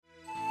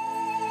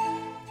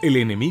El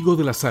enemigo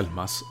de las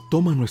almas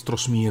toma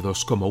nuestros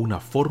miedos como una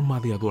forma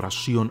de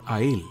adoración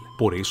a Él.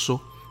 Por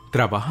eso,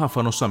 trabaja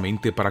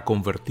afanosamente para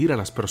convertir a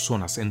las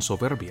personas en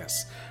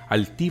soberbias,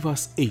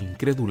 altivas e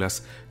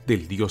incrédulas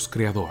del Dios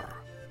Creador.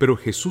 Pero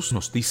Jesús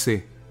nos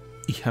dice: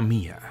 hija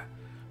mía,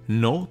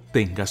 no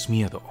tengas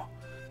miedo.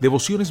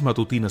 Devociones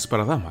matutinas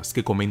para damas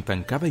que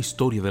comentan cada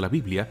historia de la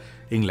Biblia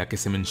en la que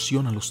se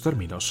mencionan los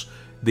términos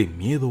de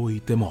miedo y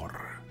temor.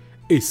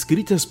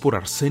 Escritas por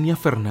Arsenia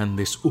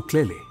Fernández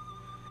Uclele,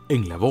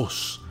 en la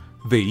voz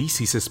de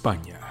Isis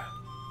España.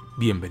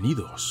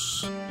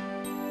 Bienvenidos.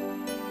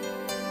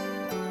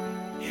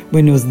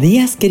 Buenos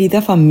días,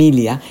 querida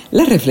familia.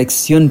 La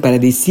reflexión para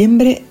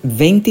diciembre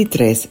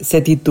 23 se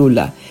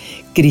titula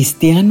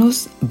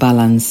Cristianos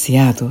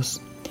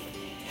balanceados.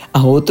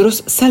 A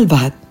otros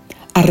salvad,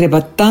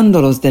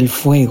 arrebatándolos del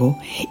fuego,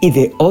 y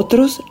de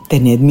otros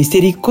tened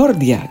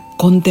misericordia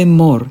con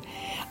temor,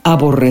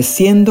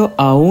 aborreciendo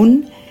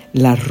aún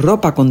la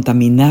ropa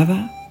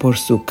contaminada por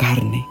su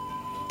carne.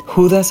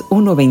 Judas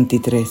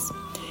 1:23.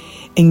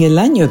 En el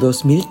año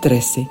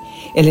 2013,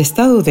 el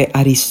estado de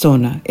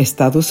Arizona,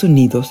 Estados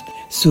Unidos,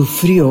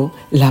 sufrió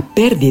la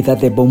pérdida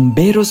de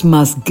bomberos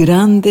más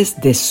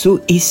grandes de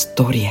su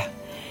historia.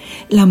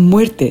 La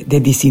muerte de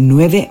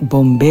 19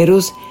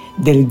 bomberos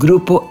del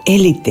grupo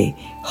élite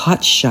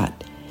Hotshot,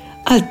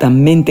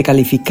 altamente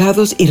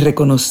calificados y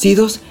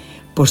reconocidos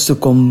por su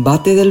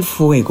combate del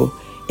fuego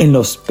en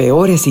los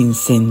peores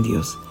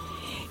incendios.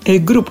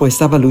 El grupo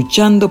estaba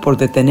luchando por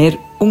detener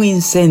un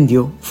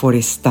incendio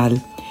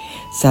forestal.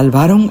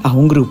 Salvaron a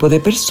un grupo de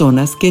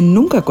personas que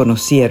nunca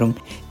conocieron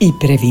y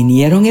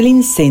previnieron el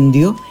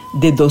incendio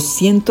de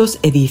 200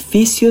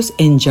 edificios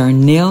en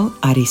Yarnell,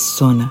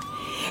 Arizona.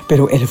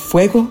 Pero el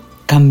fuego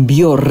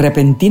cambió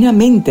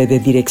repentinamente de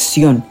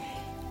dirección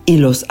y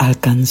los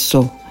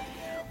alcanzó.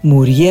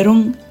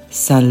 Murieron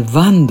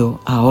salvando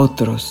a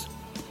otros.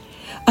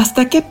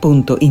 ¿Hasta qué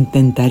punto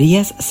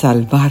intentarías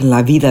salvar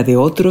la vida de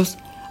otros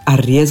a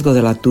riesgo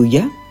de la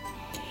tuya?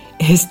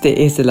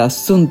 Este es el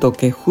asunto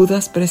que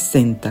Judas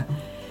presenta.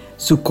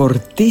 Su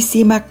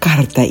cortísima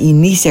carta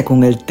inicia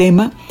con el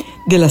tema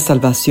de la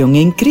salvación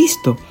en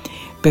Cristo,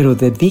 pero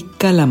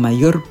dedica la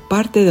mayor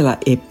parte de la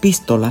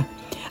epístola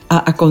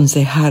a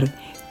aconsejar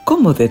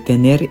cómo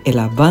detener el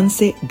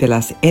avance de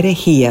las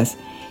herejías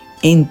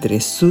entre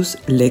sus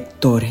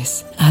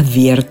lectores.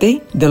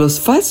 Advierte de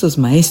los falsos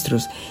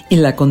maestros y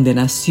la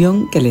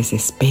condenación que les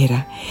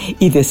espera,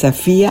 y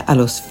desafía a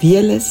los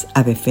fieles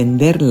a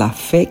defender la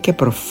fe que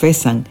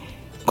profesan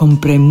con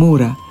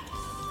premura,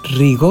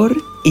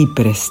 rigor y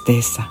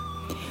presteza.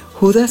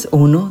 Judas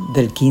 1,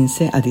 del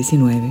 15 a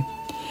 19.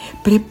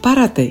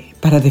 Prepárate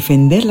para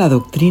defender la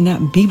doctrina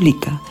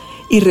bíblica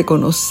y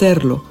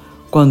reconocerlo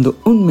cuando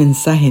un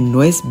mensaje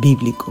no es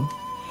bíblico.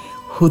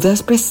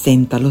 Judas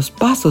presenta los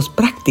pasos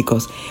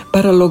prácticos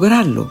para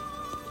lograrlo.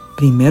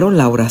 Primero,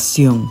 la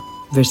oración,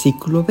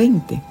 versículo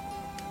 20.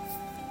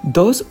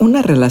 2,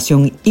 una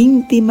relación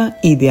íntima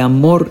y de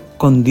amor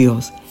con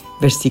Dios,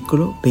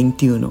 versículo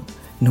 21.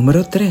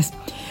 Número 3,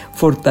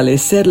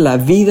 fortalecer la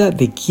vida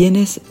de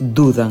quienes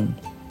dudan,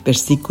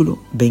 versículo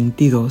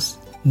 22.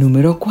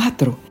 Número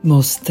 4,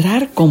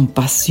 mostrar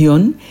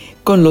compasión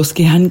con los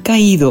que han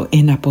caído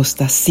en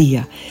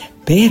apostasía,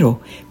 pero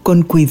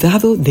con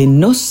cuidado de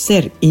no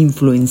ser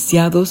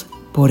influenciados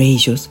por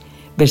ellos,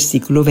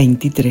 versículo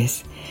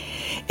 23.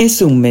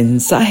 Es un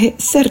mensaje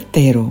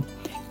certero.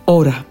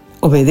 Ora,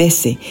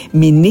 obedece,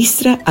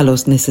 ministra a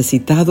los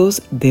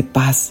necesitados de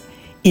paz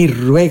y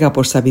ruega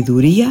por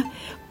sabiduría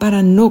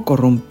para no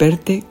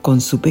corromperte con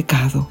su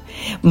pecado.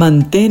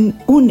 Mantén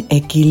un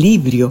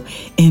equilibrio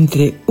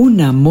entre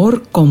un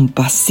amor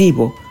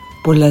compasivo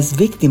por las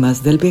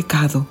víctimas del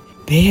pecado,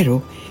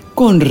 pero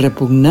con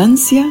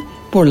repugnancia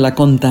por la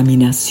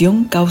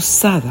contaminación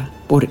causada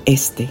por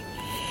éste.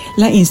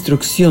 La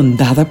instrucción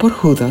dada por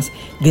Judas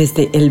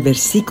desde el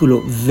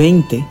versículo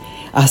 20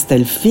 hasta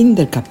el fin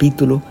del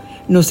capítulo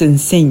nos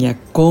enseña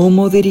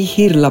cómo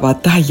dirigir la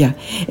batalla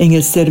en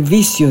el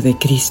servicio de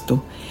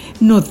Cristo.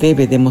 No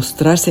debe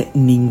demostrarse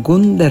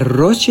ningún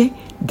derroche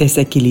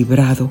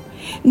desequilibrado.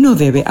 No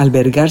debe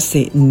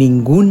albergarse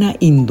ninguna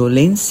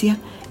indolencia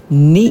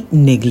ni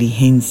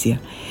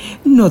negligencia.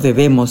 No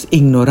debemos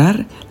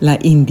ignorar la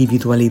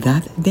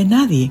individualidad de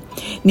nadie,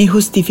 ni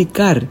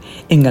justificar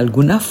en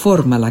alguna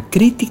forma la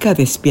crítica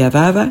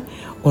despiadada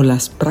o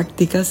las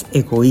prácticas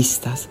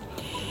egoístas.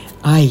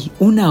 Hay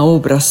una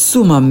obra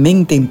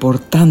sumamente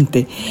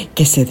importante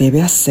que se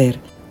debe hacer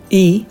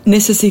y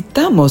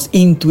necesitamos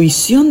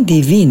intuición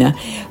divina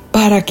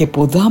para que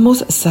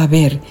podamos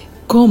saber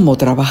cómo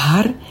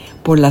trabajar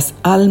por las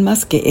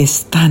almas que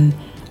están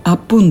a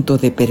punto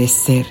de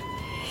perecer.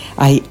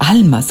 Hay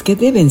almas que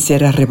deben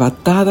ser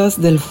arrebatadas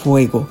del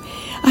fuego.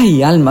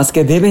 Hay almas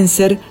que deben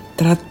ser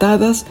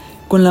tratadas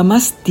con la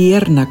más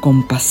tierna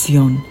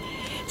compasión.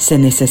 Se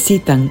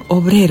necesitan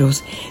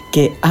obreros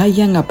que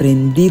hayan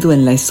aprendido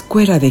en la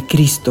escuela de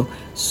Cristo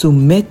su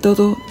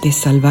método de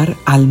salvar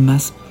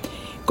almas.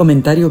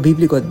 Comentario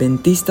Bíblico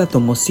Adventista,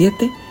 tomo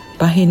 7,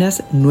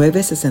 páginas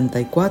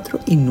 964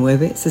 y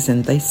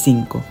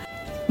 965.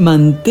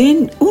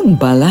 Mantén un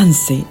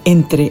balance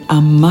entre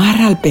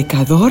amar al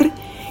pecador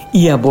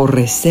y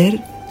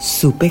aborrecer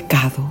su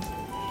pecado.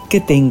 Que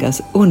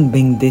tengas un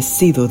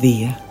bendecido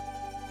día.